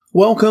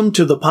Welcome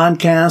to the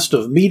podcast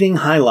of meeting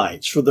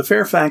highlights for the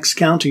Fairfax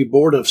County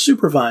Board of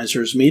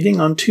Supervisors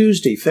meeting on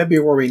Tuesday,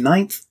 February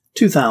 9th,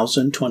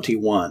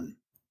 2021.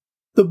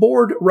 The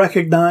board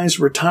recognized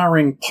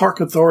retiring Park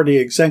Authority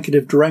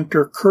Executive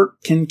Director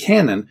Kurt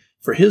Kincannon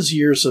for his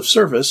years of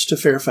service to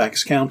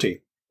Fairfax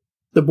County.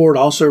 The board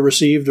also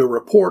received a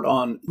report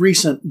on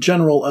recent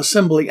General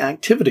Assembly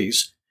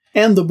activities,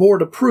 and the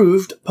board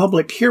approved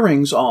public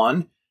hearings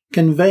on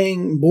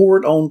conveying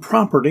board-owned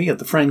property at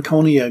the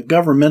Franconia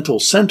Governmental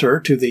Center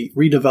to the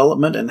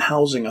Redevelopment and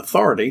Housing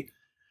Authority,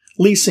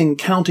 leasing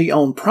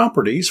county-owned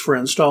properties for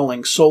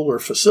installing solar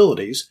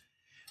facilities,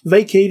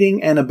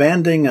 vacating and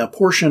abandoning a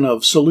portion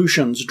of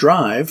Solutions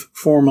Drive,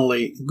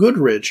 formerly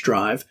Goodridge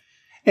Drive,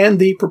 and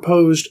the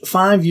proposed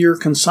 5-year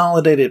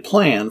consolidated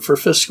plan for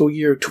fiscal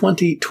year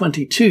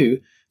 2022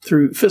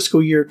 through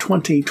fiscal year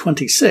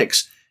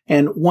 2026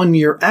 and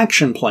 1-year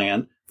action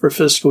plan for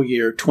fiscal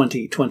year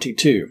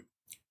 2022.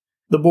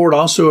 The board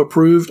also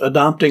approved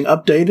adopting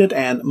updated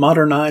and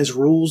modernized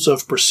rules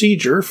of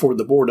procedure for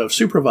the Board of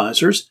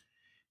Supervisors,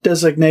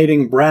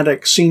 designating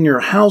Braddock Senior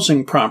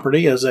Housing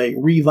property as a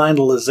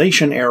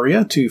revitalization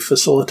area to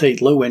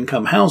facilitate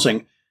low-income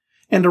housing,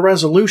 and a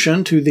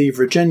resolution to the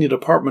Virginia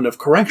Department of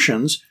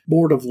Corrections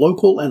Board of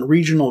Local and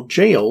Regional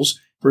Jails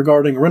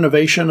regarding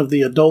renovation of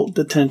the Adult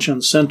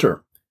Detention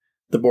Center.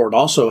 The board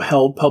also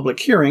held public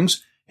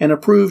hearings and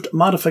approved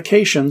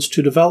modifications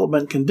to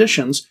development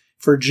conditions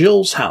for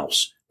Jill's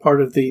House, part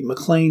of the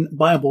McLean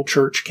Bible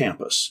Church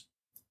campus.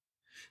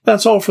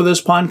 That's all for this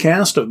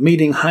podcast of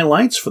meeting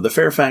highlights for the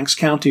Fairfax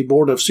County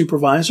Board of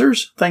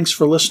Supervisors. Thanks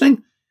for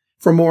listening.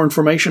 For more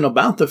information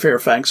about the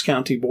Fairfax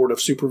County Board of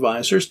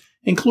Supervisors,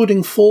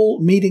 including full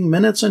meeting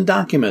minutes and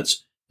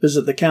documents,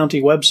 visit the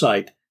county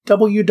website,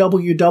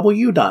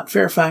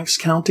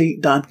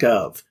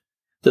 www.fairfaxcounty.gov.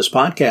 This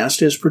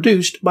podcast is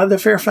produced by the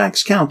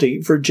Fairfax County,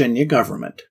 Virginia government.